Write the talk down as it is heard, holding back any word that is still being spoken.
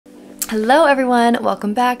Hello everyone,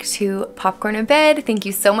 welcome back to Popcorn in Bed. Thank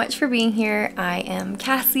you so much for being here. I am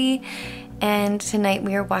Cassie, and tonight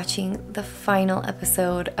we are watching the final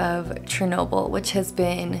episode of Chernobyl, which has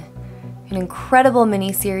been an incredible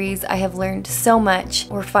mini-series. I have learned so much.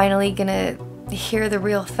 We're finally gonna hear the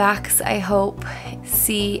real facts, I hope.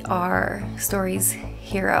 See our story's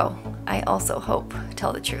hero, I also hope,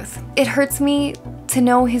 tell the truth. It hurts me to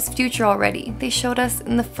know his future already. They showed us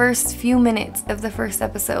in the first few minutes of the first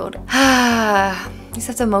episode. You just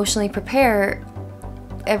have to emotionally prepare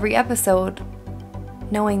every episode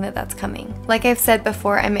knowing that that's coming. Like I've said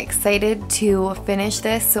before, I'm excited to finish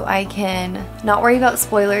this so I can not worry about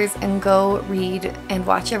spoilers and go read and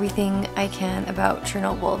watch everything I can about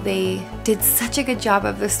Chernobyl. They did such a good job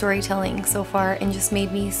of the storytelling so far and just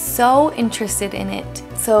made me so interested in it.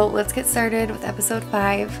 So let's get started with episode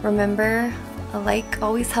 5. Remember, a like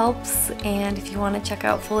always helps, and if you want to check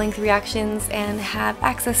out full-length reactions and have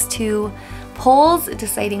access to polls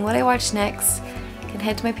deciding what I watch next, you can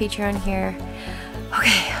head to my Patreon here.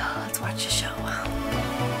 Okay, let's watch the show.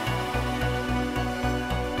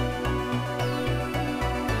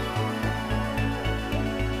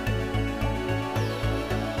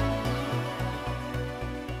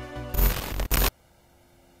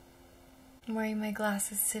 I'm wearing my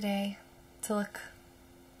glasses today to look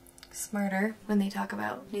smarter when they talk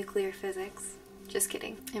about nuclear physics. Just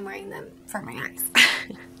kidding. I'm wearing them for my eyes.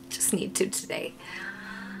 Just need to today.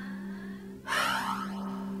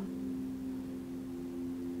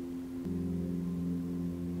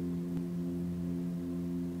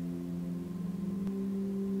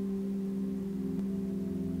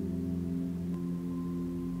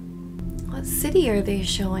 What city are they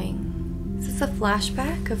showing? Is this a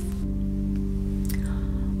flashback of...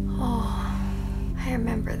 Oh, I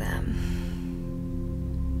remember them.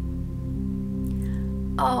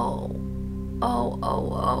 Oh,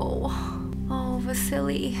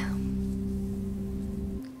 Vasily.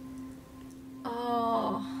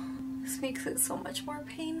 Oh, this makes it so much more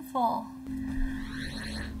painful.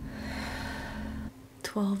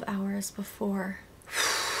 12 hours before.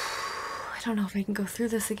 I don't know if I can go through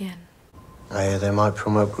this again. I hear they might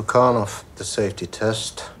promote Brukhanov, the safety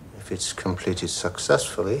test, if it's completed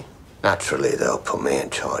successfully. Naturally, they'll put me in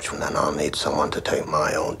charge, and then I'll need someone to take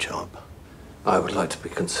my own job. I would like to be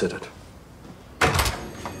considered.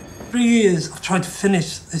 3 years I've tried to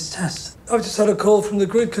finish this test. I've just had a call from the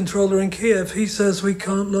grid controller in Kiev. He says we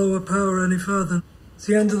can't lower power any further. It's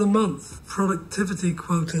the end of the month. Productivity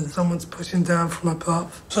quota. Someone's pushing down from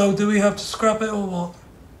above. So do we have to scrap it or what?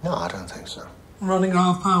 No, I don't think so. Running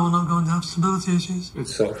half power, we're not going to have stability issues.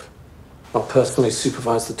 It's safe. I'll personally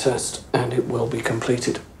supervise the test, and it will be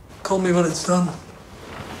completed. Call me when it's done.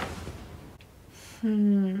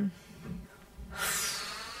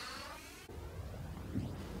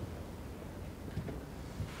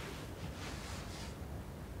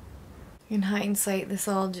 In hindsight, this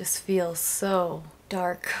all just feels so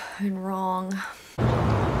dark and wrong.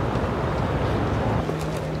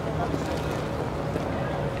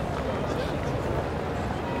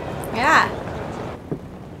 Yeah.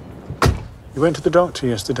 You went to the doctor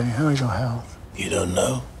yesterday. How is your health? You don't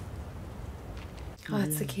know? Oh,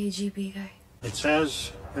 it's the KGB guy. It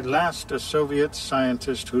says, at last, a Soviet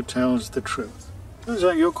scientist who tells the truth. Turns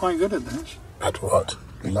out you're quite good at this. At what?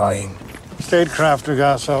 Lying. Statecraft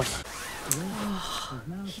Rugasov.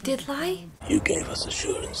 He did lie? You gave us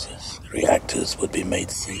assurances. Reactors would be made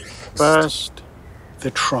safe. First,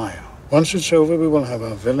 the trial. Once it's over, we will have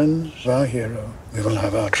our villains, our hero. We will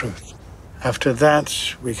have our truth. After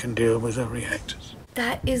that, we can deal with the reactors.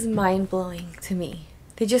 That is mind-blowing to me.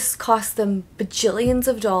 They just cost them bajillions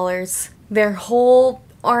of dollars, their whole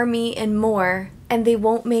army and more, and they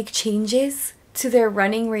won't make changes to their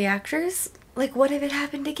running reactors? Like, what if it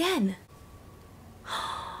happened again?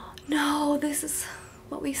 No, this is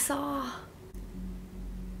what we saw.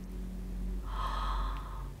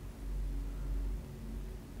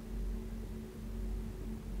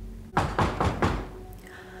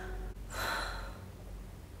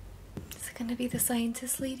 Is it gonna be the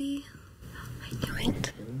scientist lady? I knew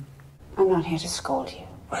it. I'm not here to scold you.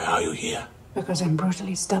 Why are you here? Because I'm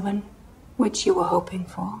brutally stubborn, which you were hoping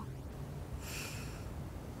for.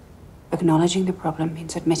 Acknowledging the problem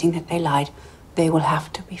means admitting that they lied. They will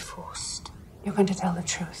have to be forced. You're going to tell the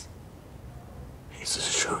truth. Is this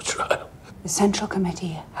a show trial? The Central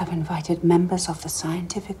Committee have invited members of the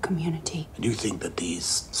scientific community. And you think that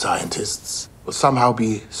these scientists will somehow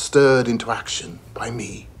be stirred into action by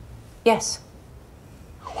me? Yes,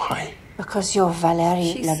 Why? because you're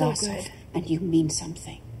Valery She's so Lavasov, good. and you mean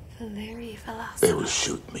something. Valery Velasquez. They will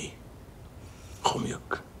shoot me.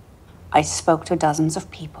 Homyuk. I spoke to dozens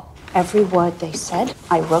of people. Every word they said,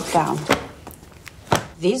 I wrote down.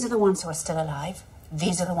 These are the ones who are still alive.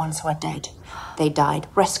 These are the ones who are dead. They died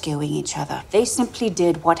rescuing each other. They simply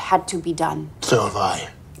did what had to be done. So have I.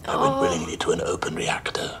 I went willingly to an open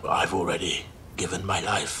reactor. I've already given my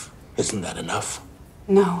life. Isn't that enough?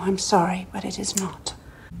 No, I'm sorry, but it is not.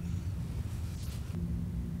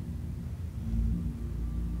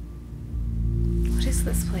 What is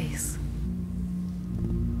this place?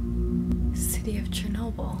 City of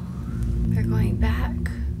Chernobyl. They're going back.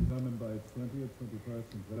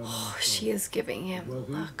 Oh, she is giving him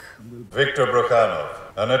a look. Viktor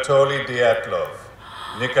Brukhanov, Anatoly Dyatlov,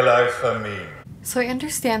 Nikolai Fomin. So I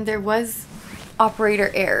understand there was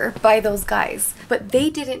operator error by those guys, but they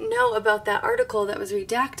didn't know about that article that was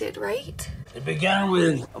redacted, right? It began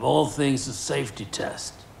with, of all things, a safety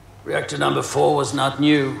test. Reactor number 4 was not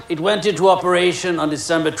new. It went into operation on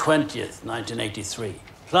December 20th, 1983.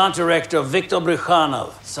 Plant Director Viktor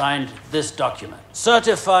Brukhanov signed this document,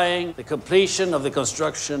 certifying the completion of the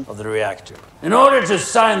construction of the reactor. In order to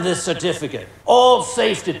sign this certificate, all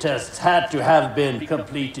safety tests had to have been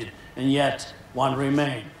completed, and yet one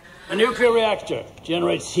remained. A nuclear reactor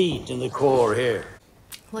generates heat in the core here.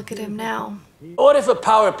 Look at him now. What if a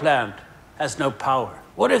power plant has no power?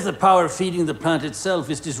 What if the power feeding the plant itself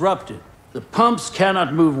is disrupted? The pumps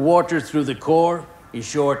cannot move water through the core. In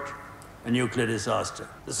short, a nuclear disaster.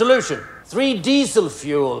 The solution: 3 diesel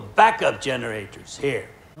fuel backup generators here.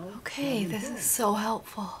 Okay, this is so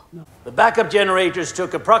helpful. The backup generators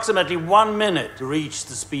took approximately 1 minute to reach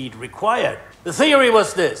the speed required. The theory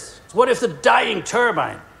was this: what if the dying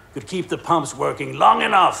turbine could keep the pumps working long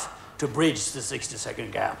enough to bridge the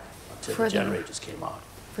 60-second gap until the generators came on?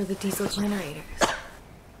 For the diesel generators.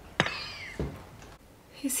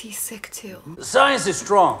 Is he sick too? The science is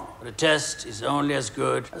strong, but a test is only as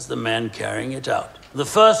good as the men carrying it out. The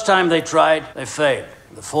first time they tried, they failed.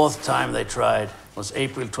 The 4th time they tried was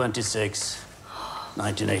April 26,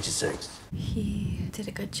 1986. He did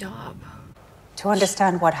a good job. To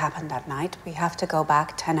understand what happened that night, we have to go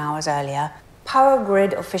back 10 hours earlier. Power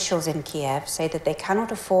grid officials in Kiev say that they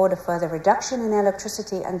cannot afford a further reduction in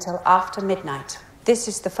electricity until after midnight. This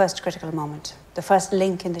is the first critical moment, the first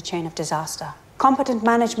link in the chain of disaster. Competent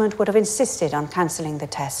management would have insisted on cancelling the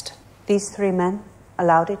test. These 3 men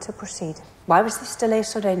allowed it to proceed. Why was this delay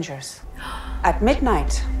so dangerous? At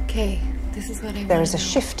midnight, okay, this is what there is a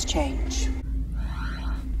shift change.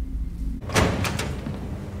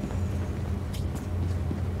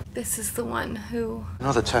 This is the one who...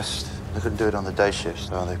 Another test. They couldn't do it on the day shift,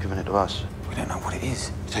 so they've given it to us. We don't know what it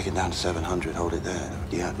is. Take it down to 700, hold it there.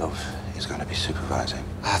 Dyatlov is going to be supervising.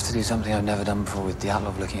 I have to do something I've never done before with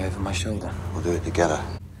Dyatlov looking over my shoulder. We'll do it together.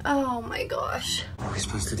 Oh my gosh. Are we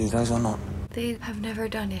supposed to do those or not? They have never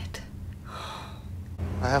done it.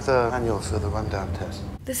 I have the manual for the rundown test.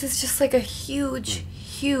 This is just like a huge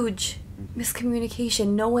miscommunication.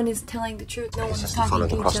 No one is telling the truth. No one is talking follow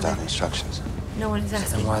to the each cross-down other. instructions. No one is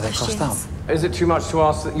asking Then why are they crossed questions. out? Is it too much to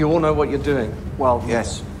ask that you all know what you're doing? Well,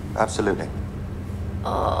 Yes, absolutely.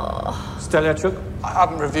 Oh. Stelyachuk? I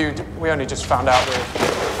haven't reviewed. We only just found out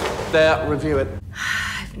we're... There, review it.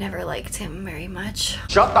 I've never liked him very much.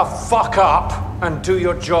 Shut the fuck up and do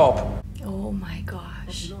your job. Oh my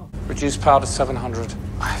gosh. Reduce power to 700.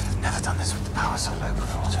 I've never done this with the power so low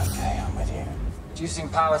before. It's okay, I'm with you. Reducing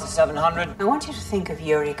power to 700. I want you to think of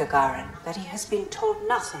Yuri Gagarin, that he has been told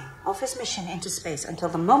nothing of his mission into space until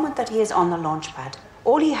the moment that he is on the launch pad.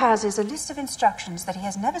 All he has is a list of instructions that he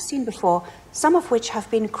has never seen before, some of which have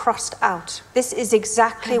been crossed out. This is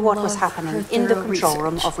exactly what was happening in the control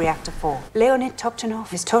room of Reactor 4. Leonid Topchenov,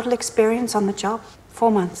 his total experience on the job, 4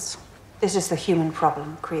 months. This is the human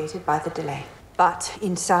problem created by the delay. But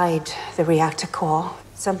inside the reactor core,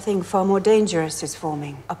 something far more dangerous is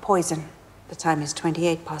forming, a poison. The time is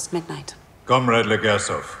 28 past midnight. Comrade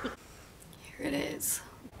Legasov. Here it is.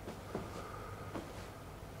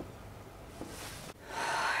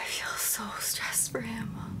 I feel so stressed for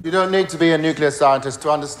him. You don't need to be a nuclear scientist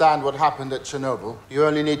to understand what happened at Chernobyl. You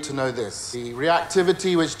only need to know this. The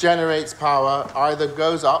reactivity which generates power either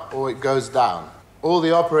goes up or it goes down. All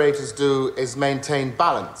the operators do is maintain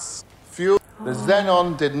balance. The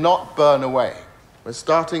xenon did not burn away. We're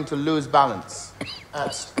starting to lose balance.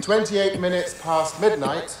 At 28 minutes past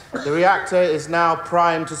midnight, the reactor is now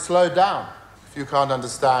primed to slow down. If you can't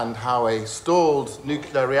understand how a stalled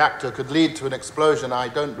nuclear reactor could lead to an explosion, I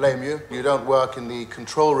don't blame you. You don't work in the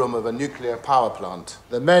control room of a nuclear power plant.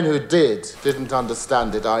 The men who didn't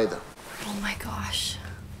understand it either. Oh my gosh.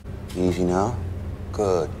 Easy now?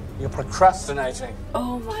 Good. You're procrastinating.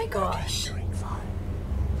 Oh my gosh.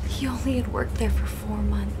 He only had worked there for 4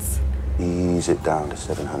 months. Ease it down to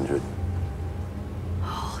 700.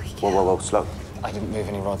 Whoa, slow. I didn't move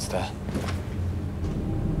any rods there.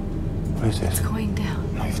 What is this? It's going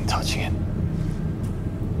down. Not even touching it.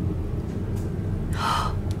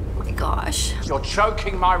 Oh my gosh. You're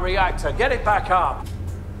choking my reactor. Get it back up.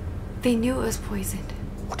 They knew it was poisoned.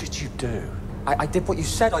 What did you do? I did what you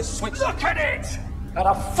said. I switched. Look at it!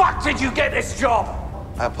 How the fuck did you get this job?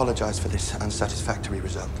 I apologize for this unsatisfactory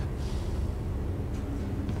result.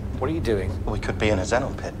 What are you doing? We could be in a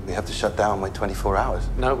xenon pit. We have to shut down, wait 24 hours.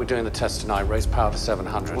 No, we're doing the test tonight. Raise power to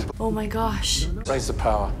 700. Oh my gosh. Raise the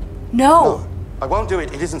power. No! I won't do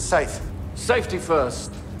it. It isn't safe. Safety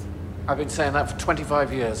first. I've been saying that for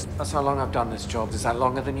 25 years. That's how long I've done this job. Is that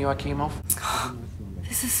longer than you, Akimov?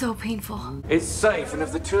 This is so painful. It's safe, and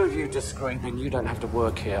if the two of you disagree, then you don't have to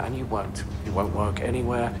work here, and you won't. You won't work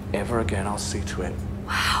anywhere ever again. I'll see to it.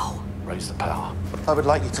 Wow. Raise the power. I would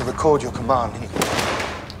like you to record your command.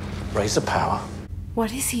 Raise the power.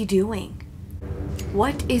 What is he doing?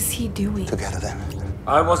 What is he doing? Together then.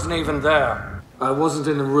 I wasn't even there. I wasn't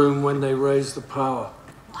in the room when they raised the power.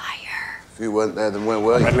 If you weren't there, then where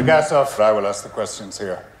were you? Legasov, I will ask the questions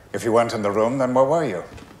here. If you weren't in the room, then where were you?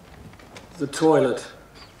 The toilet.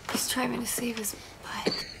 He's trying to save his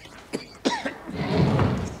butt.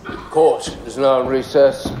 Court is now in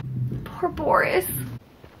recess. Poor Boris.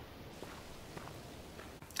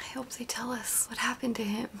 I hope they tell us what happened to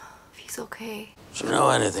him. If he's okay. Do you know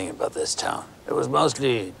anything about this town? It was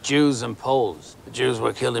mostly Jews and Poles. The Jews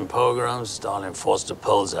were killed in pogroms, Stalin forced the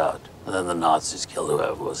Poles out, and then the Nazis killed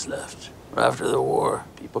whoever was left. But after the war,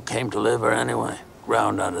 people came to live here anyway.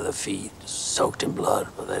 Ground under their feet, soaked in blood,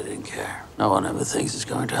 but they didn't care. No one ever thinks it's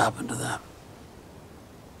going to happen to them.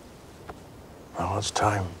 Well, it's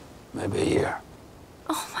time. Maybe a year.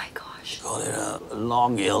 Oh my gosh. Call it a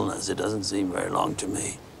long illness. It doesn't seem very long to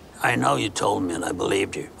me. I know you told me and I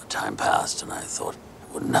believed you, but time passed and I thought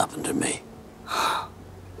it wouldn't happen to me.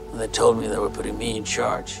 When they told me they were putting me in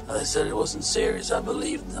charge, and they said it wasn't serious, I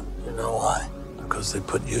believed them. You know why? Because they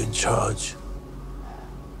put you in charge.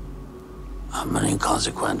 I'm an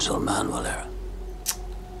inconsequential man, Valera.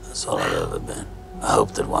 That's all I've ever been. I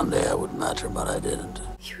hoped that one day I would matter, but I didn't.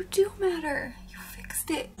 You do matter. You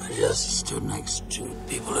fixed it. I just stood next to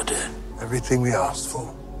people who did. Everything we asked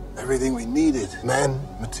for. Everything we needed. Men,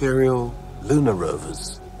 material, lunar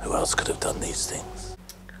rovers. Who else could have done these things?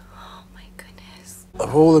 Oh my goodness.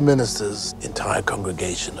 Of all the ministers, entire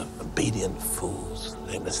congregation of obedient fools,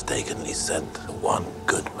 they mistakenly sent the one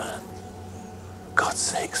good man. God's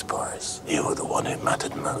sakes, Boris. You were the one who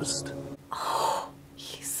mattered most. Oh,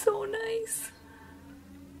 he's so nice.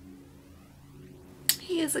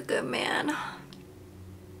 He is a good man.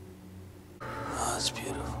 Oh, that's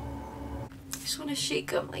beautiful. I just want to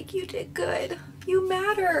shake him like you did good. You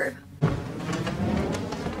matter.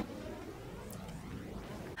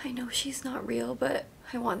 I know she's not real, but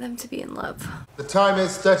I want them to be in love. The time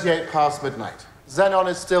is 38 past midnight. Xenon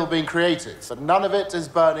is still being created, but none of it is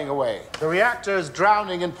burning away. The reactor is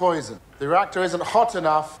drowning in poison. The reactor isn't hot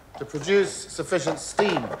enough to produce sufficient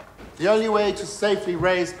steam. The only way to safely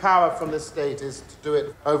raise power from this state is to do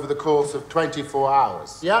it over the course of 24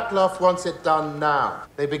 hours. Dyatlov wants it done now.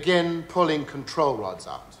 They begin pulling control rods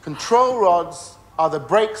out. Control rods are the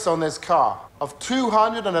brakes on this car. Of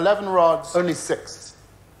 211 rods, only 6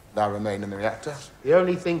 now remain in the reactor. The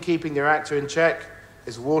only thing keeping the reactor in check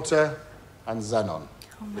is water and xenon.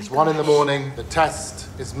 It's 1 in the morning. The test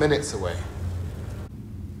is minutes away.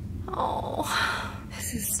 Oh,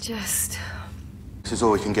 this is just... This is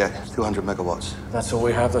all we can get, 200 megawatts. That's all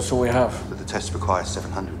we have, that's all we have. But the test requires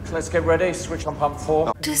 700. Let's get ready, switch on pump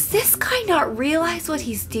 4. Does this guy not realize what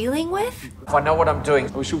he's dealing with? If I know what I'm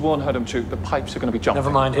doing. We should warn Hermchuk, the pipes are going to be jumping.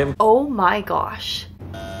 Never mind him. Oh my gosh.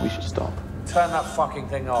 We should stop. Turn that fucking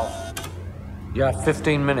thing off. You have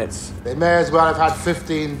 15 minutes. They may as well have had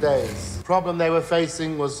 15 days. The problem they were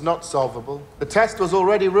facing was not solvable. The test was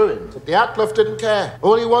already ruined. Dyatlov didn't care.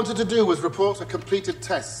 All he wanted to do was report a completed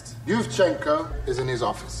test. Yuvchenko is in his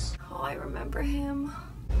office. Oh, I remember him.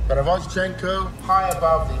 Perevozchenko, high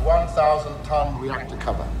above the 1,000-ton reactor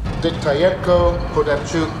cover. Diktayenko,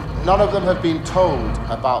 Podevchuk, none of them have been told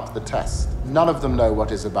about the test. None of them know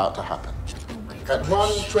what is about to happen. At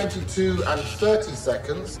 1:22 and 30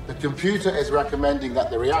 seconds, the computer is recommending that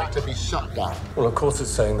the reactor be shut down. Well, of course it's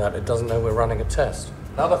saying that. It doesn't know we're running a test.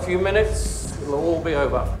 Another few minutes, it'll all be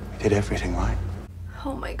over. Did everything right.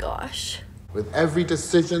 Oh my gosh. With every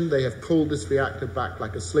decision, they have pulled this reactor back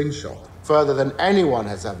like a slingshot. Further than anyone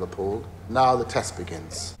has ever pulled. Now the test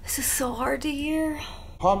begins. This is so hard to hear.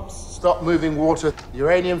 Pumps stop moving water.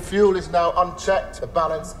 Uranium fuel is now unchecked. The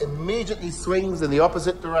balance immediately swings in the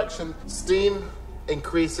opposite direction. Steam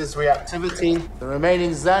increases reactivity. The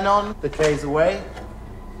remaining xenon decays away.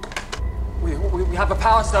 We have a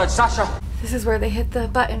power surge, Sasha. This is where they hit the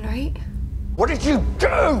button, right? What did you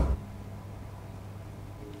do?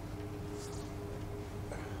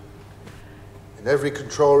 In every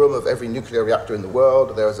control room of every nuclear reactor in the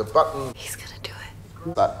world, there is a button. He's gonna do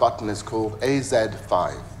it. That button is called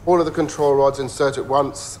AZ5. All of the control rods insert at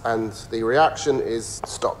once, and the reaction is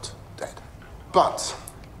stopped, dead. But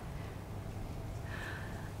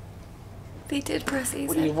they did press AZ.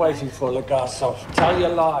 What are you waiting for, Legasov? Tell your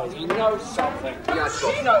lies. You know something. Yes,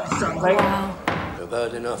 she knows something. Wow. I've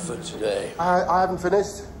heard enough for today. I haven't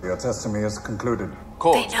finished. Your testimony is concluded.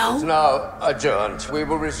 Court They know? is now adjourned. We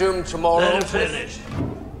will resume tomorrow. Let him finish.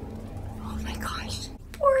 Oh my gosh.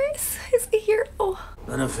 Boris is a hero.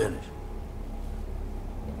 Let him finish.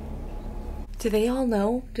 Do they all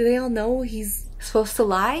know? Do they all know he's supposed to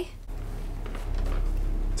lie?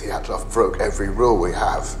 Dyatlov broke every rule we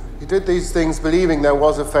have. He did these things believing there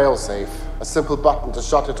was a failsafe, a simple button to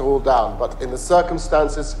shut it all down, but in the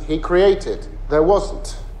circumstances he created, there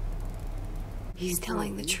wasn't. He's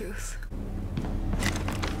telling the truth.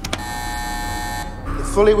 The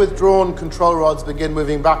fully withdrawn control rods begin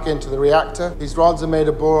moving back into the reactor. These rods are made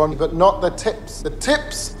of boron, but not the tips. The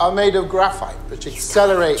tips are made of graphite, which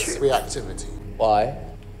accelerates reactivity. Why?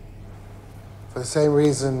 For the same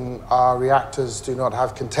reason our reactors do not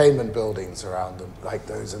have containment buildings around them, like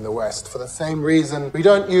those in the West. For the same reason we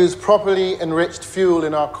don't use properly enriched fuel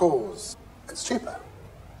in our cores. It's cheaper.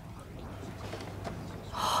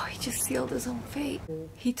 Oh, he just sealed his own fate.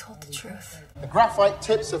 He told the truth. The graphite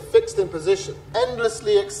tips are fixed in position,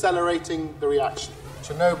 endlessly accelerating the reaction.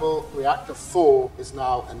 Chernobyl Reactor 4 is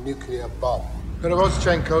now a nuclear bomb.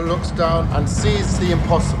 Gorozchenko looks down and sees the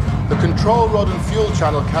impossible. The control rod and fuel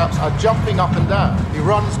channel caps are jumping up and down. He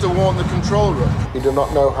runs to warn the control room. We do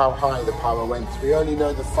not know how high the power went. We only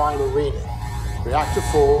know the final reading. Reactor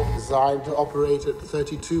 4, designed to operate at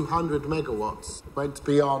 3,200 megawatts, went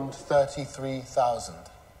beyond 33,000.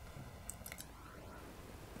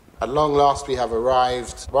 At long last, we have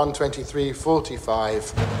arrived.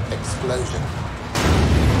 123:45, explosion.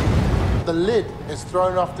 The lid is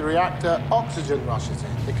thrown off the reactor, oxygen rushes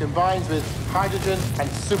in. It combines with hydrogen and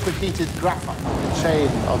superheated graphite. The chain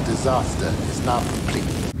of disaster is now complete.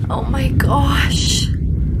 Oh my gosh.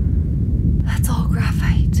 That's all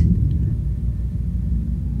graphite.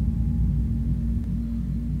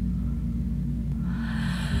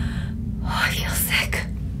 Oh, I feel sick.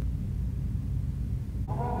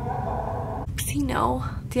 Does he know,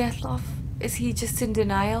 Dyatlov? Is he just in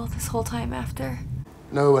denial this whole time after?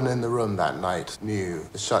 No one in the room that night knew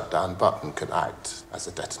the shutdown button could act as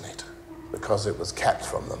a detonator, because it was kept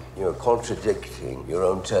from them. You're contradicting your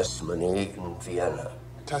own testimony in Vienna.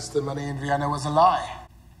 The testimony in Vienna was a lie.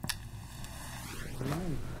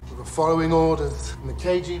 We were following orders from the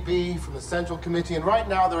KGB, from the Central Committee, and right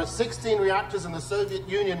now there are 16 reactors in the Soviet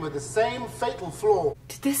Union with the same fatal flaw.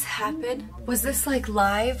 Did this happen? Was this like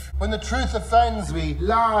live? When the truth offends, we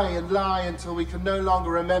lie and lie until we can no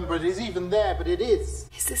longer remember it is even there, but it is.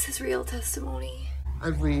 Is this his real testimony?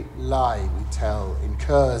 Every lie we tell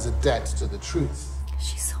incurs a debt to the truth.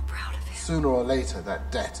 She's so proud of him. Sooner or later,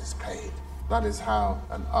 that debt is paid. That is how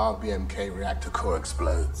an RBMK reactor core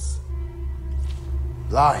explodes.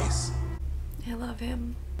 Lies. I love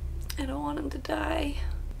him. I don't want him to die.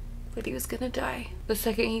 But he was gonna die the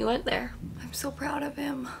second he went there. I'm so proud of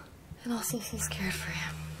him. And also so scared for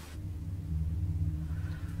him.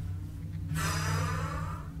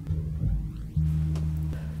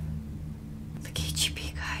 The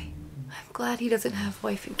KGB guy. I'm glad he doesn't have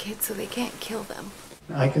wife and kids so they can't kill them.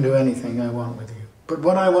 I can do anything I want with you. But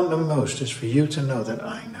what I want the most is for you to know that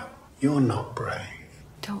I know you're not brave.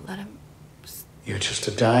 Don't let him. You're just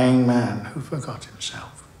a dying man who forgot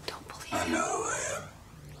himself. Don't believe I him. know who I am.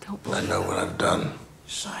 Don't believe I know what I've done.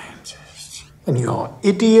 Scientist. And your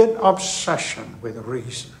idiot obsession with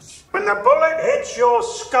reasons. When the bullet hits your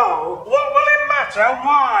skull, what will it matter?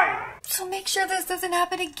 Why? So make sure this doesn't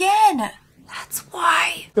happen again. That's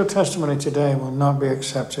why. Your testimony today will not be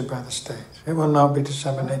accepted by the state. It will not be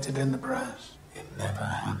disseminated in the press. It never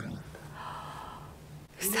happened.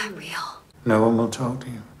 Is that real? No one will talk to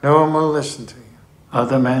you. No one will listen to you.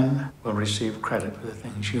 Other men will receive credit for the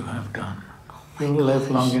things you have done. You'll live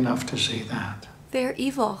long enough to see that. They're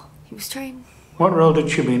evil. He was trying. What role did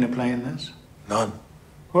Shubina play in this? None.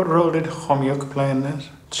 What role did Khomyuk play in this?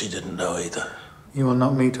 She didn't know either. You will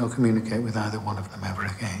not meet or communicate with either one of them ever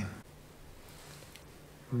again.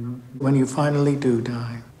 When you finally do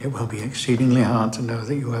die, it will be exceedingly hard to know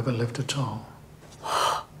that you ever lived at all.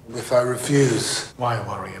 If I refuse, Why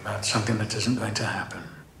worry about something that isn't going to happen?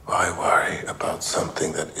 Why worry about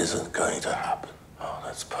something that isn't going to happen? Oh,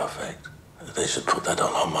 that's perfect. They should put that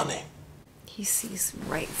on our money. He sees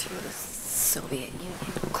right through the Soviet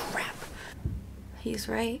Union. Crap. He's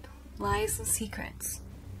right. Lies and secrets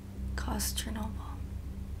caused Chernobyl.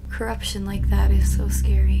 Corruption like that is so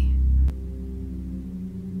scary.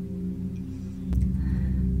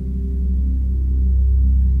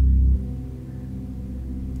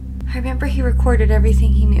 I remember he recorded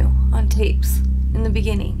everything he knew on tapes in the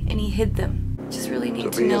beginning, and he hid them. Just really need to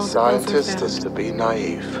know. To be a scientist is to be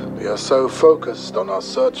naive. We are so focused on our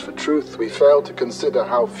search for truth, we fail to consider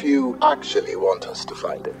how few actually want us to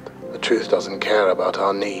find it. The truth doesn't care about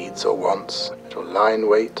our needs or wants. It will lie in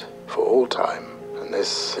wait for all time, and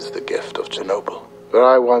this is the gift of Chernobyl. Where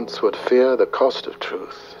I once would fear the cost of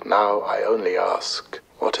truth, now I only ask,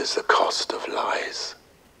 what is the cost of lies?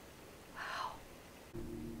 Wow.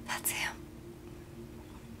 That's him.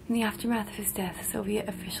 In the aftermath of his death, Soviet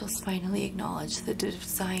officials finally acknowledged the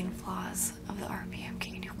design flaws of the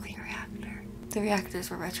RPMK nuclear reactor. The reactors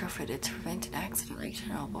were retrofitted to prevent an accident like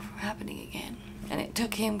Chernobyl from happening again. And it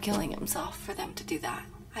took him killing himself for them to do that.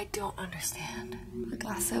 I don't understand.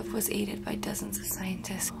 Legasov was aided by dozens of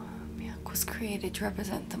scientists. Pamyat was created to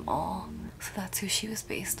represent them all, so that's who she was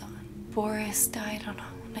based on. Boris died on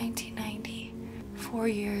 1990. 4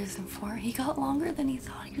 years and 4. He got longer than he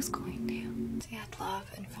thought he was going to. Dyatlov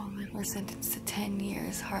and Flemming were sentenced to 10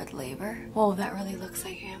 years hard labor. Whoa, that really looks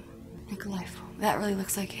like him. Nikolai, that really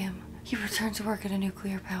looks like him. He returned to work at a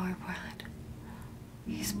nuclear power plant.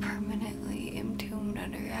 He's permanently entombed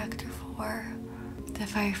under reactor 4. The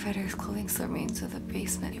firefighter's clothing still remains of the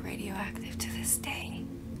basement radioactive to this day.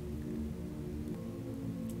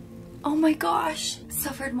 Oh my gosh!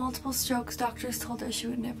 Suffered multiple strokes. Doctors told her she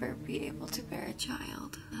would never be able to bear a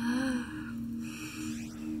child.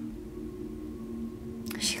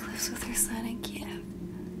 She lives with her son in Kiev.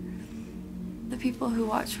 The people who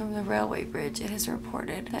watched from the railway bridge, it is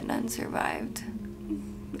reported that none survived.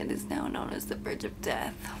 It is now known as the Bridge of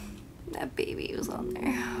Death. That baby was on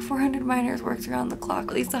there. 400 miners worked around the clock.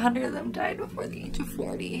 At least 100 of them died before the age of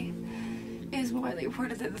 40. It is more than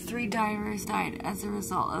reported that the 3 divers died as a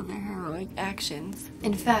result of their heroic actions.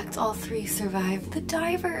 In fact, all 3 survived. The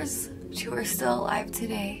divers, 2 are still alive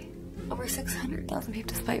today. Over 600,000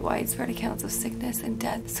 people, despite widespread accounts of sickness and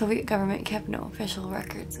death. The Soviet government kept no official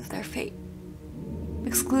records of their fate.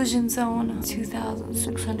 Exclusion zone,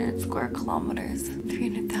 2,600 square kilometers.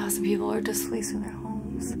 300,000 people were displaced from their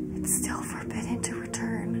homes. It's still forbidden to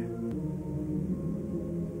return.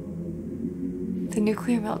 The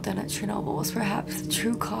nuclear meltdown at Chernobyl was perhaps the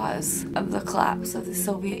true cause of the collapse of the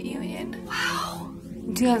Soviet Union. Wow!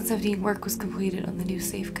 In 2017, work was completed on the new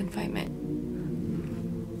safe confinement.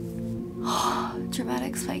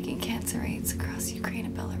 Dramatic spike in cancer rates across Ukraine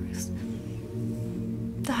and Belarus.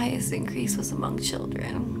 The highest increase was among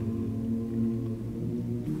children.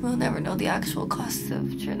 We'll never know the actual costs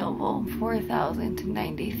of Chernobyl. 4,000 to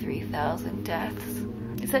 93,000 deaths.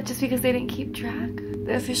 Is that just because they didn't keep track?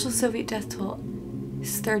 The official Soviet death toll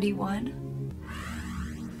is 31.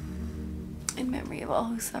 In memory of all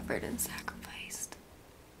who suffered and sacrificed.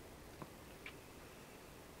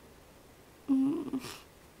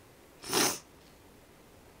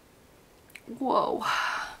 Whoa.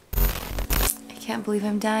 I can't believe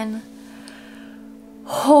I'm done.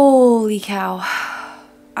 Holy cow.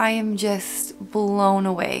 I am just blown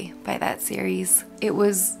away by that series. It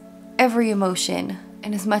was every emotion,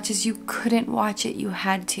 and as much as you couldn't watch it, you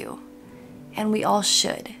had to. And we all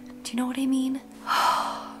should. Do you know what I mean?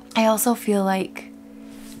 I also feel like,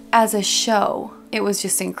 as a show, it was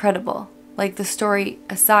just incredible. Like, the story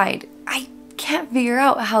aside, I can't figure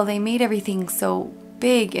out how they made everything so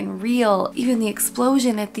big and real. Even the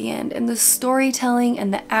explosion at the end, and the storytelling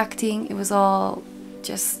and the acting, it was all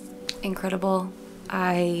just incredible.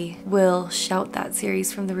 I will shout that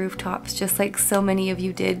series from the rooftops, just like so many of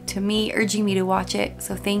you did to me, urging me to watch it,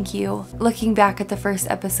 so thank you. Looking back at the first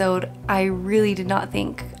episode, I really did not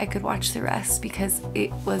think I could watch the rest because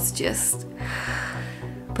it was just...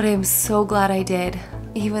 But I am so glad I did,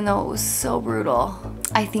 even though it was so brutal.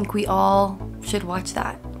 I think we all should watch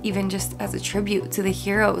that, even just as a tribute to the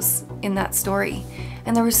heroes in that story.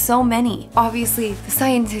 And there were so many. Obviously, the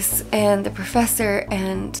scientists and the professor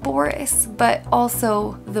and Boris, but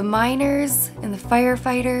also the miners and the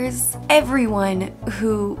firefighters, everyone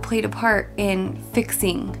who played a part in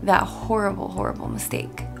fixing that horrible, horrible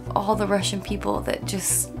mistake. All the Russian people that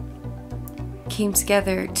just came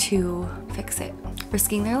together to fix it,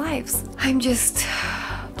 risking their lives. I'm just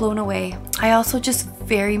blown away. I also just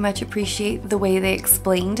very much appreciate the way they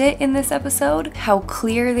explained it in this episode, how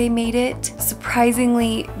clear they made it.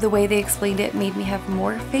 Surprisingly, the way they explained it made me have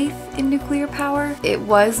more faith in nuclear power. It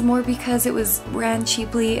was more because it was ran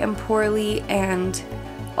cheaply and poorly, and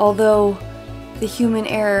although the human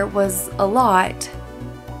error was a lot,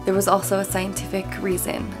 there was also a scientific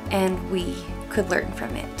reason, and we could learn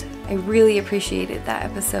from it. I really appreciated that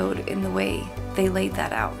episode in the way they laid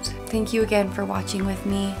that out. Thank you again for watching with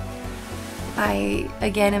me. I,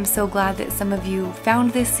 again, am so glad that some of you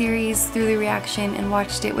found this series through the reaction and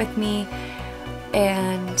watched it with me.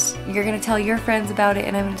 And you're gonna tell your friends about it,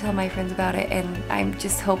 and I'm gonna tell my friends about it, and I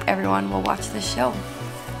just hope everyone will watch this show.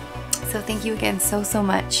 So thank you again so, so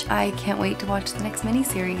much. I can't wait to watch the next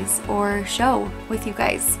miniseries or show with you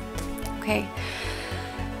guys. Okay,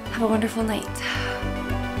 have a wonderful night.